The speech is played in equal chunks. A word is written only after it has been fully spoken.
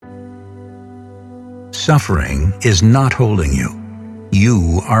Suffering is not holding you.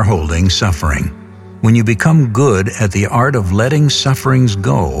 You are holding suffering. When you become good at the art of letting sufferings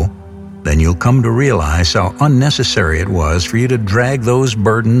go, then you'll come to realize how unnecessary it was for you to drag those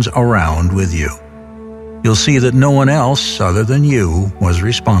burdens around with you. You'll see that no one else other than you was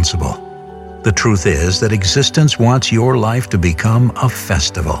responsible. The truth is that existence wants your life to become a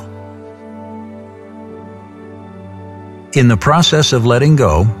festival. In the process of letting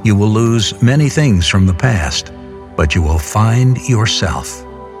go, you will lose many things from the past, but you will find yourself.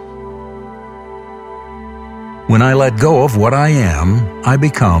 When I let go of what I am, I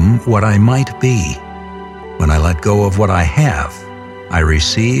become what I might be. When I let go of what I have, I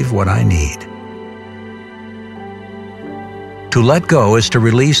receive what I need. To let go is to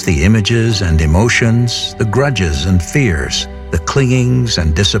release the images and emotions, the grudges and fears, the clingings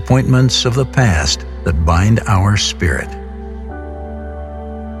and disappointments of the past that bind our spirit.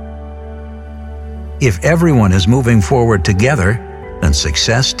 If everyone is moving forward together, then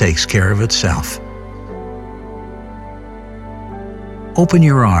success takes care of itself. Open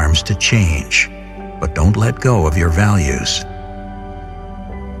your arms to change, but don't let go of your values.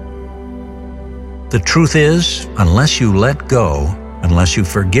 The truth is, unless you let go, unless you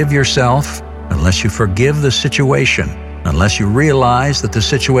forgive yourself, unless you forgive the situation, unless you realize that the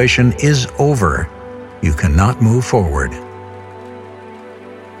situation is over, you cannot move forward.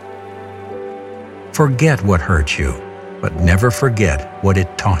 Forget what hurt you, but never forget what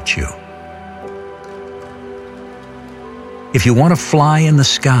it taught you. If you want to fly in the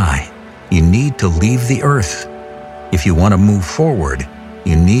sky, you need to leave the earth. If you want to move forward,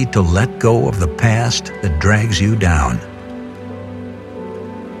 you need to let go of the past that drags you down.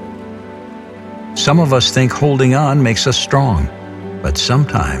 Some of us think holding on makes us strong, but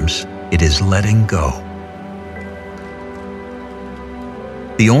sometimes it is letting go.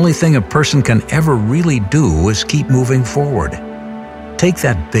 The only thing a person can ever really do is keep moving forward. Take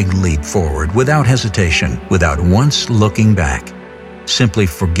that big leap forward without hesitation, without once looking back. Simply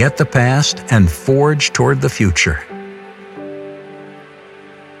forget the past and forge toward the future.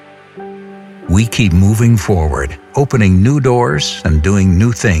 We keep moving forward, opening new doors and doing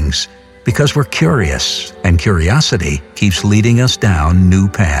new things because we're curious, and curiosity keeps leading us down new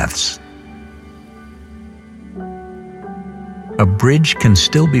paths. A bridge can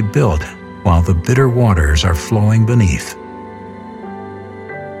still be built while the bitter waters are flowing beneath.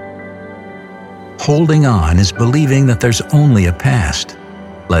 Holding on is believing that there's only a past.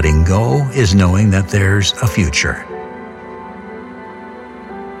 Letting go is knowing that there's a future.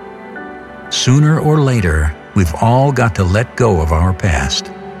 Sooner or later, we've all got to let go of our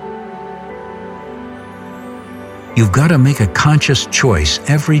past. You've got to make a conscious choice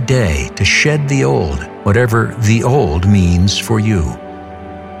every day to shed the old, whatever the old means for you.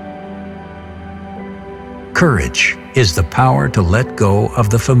 Courage is the power to let go of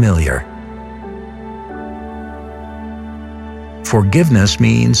the familiar. Forgiveness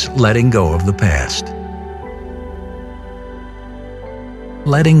means letting go of the past.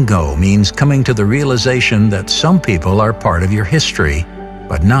 Letting go means coming to the realization that some people are part of your history,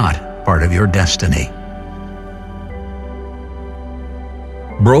 but not part of your destiny.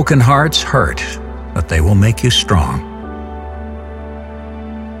 Broken hearts hurt, but they will make you strong.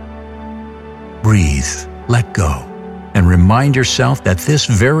 Breathe, let go, and remind yourself that this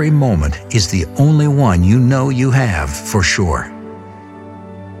very moment is the only one you know you have for sure.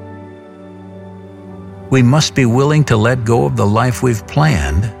 We must be willing to let go of the life we've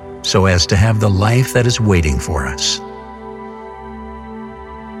planned so as to have the life that is waiting for us.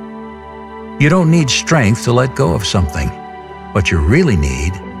 You don't need strength to let go of something. What you really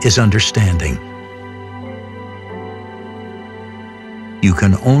need is understanding. You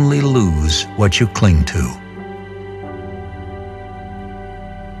can only lose what you cling to.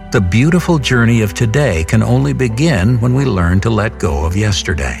 The beautiful journey of today can only begin when we learn to let go of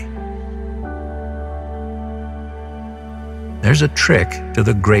yesterday. There's a trick to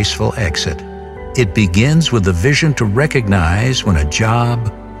the graceful exit. It begins with the vision to recognize when a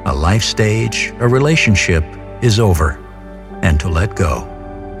job, a life stage, a relationship is over, and to let go.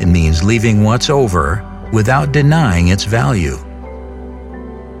 It means leaving what's over without denying its value.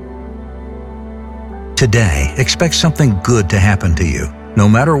 Today, expect something good to happen to you, no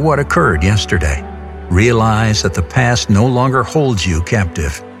matter what occurred yesterday. Realize that the past no longer holds you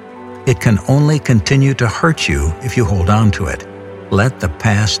captive. It can only continue to hurt you if you hold on to it. Let the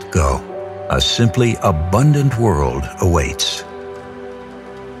past go. A simply abundant world awaits.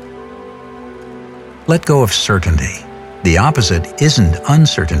 Let go of certainty. The opposite isn't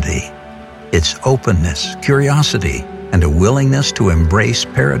uncertainty. It's openness, curiosity, and a willingness to embrace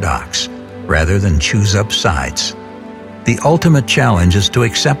paradox. rather than choose up sides. The ultimate challenge is to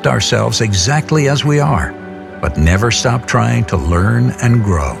accept ourselves exactly as we are, but never stop trying to learn and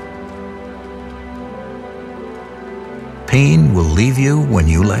grow. Pain will leave you when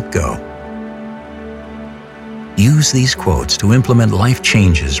you let go. Use these quotes to implement life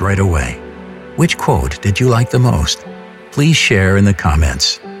changes right away. Which quote did you like the most? Please share in the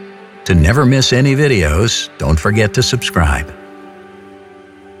comments. To never miss any videos, don't forget to subscribe.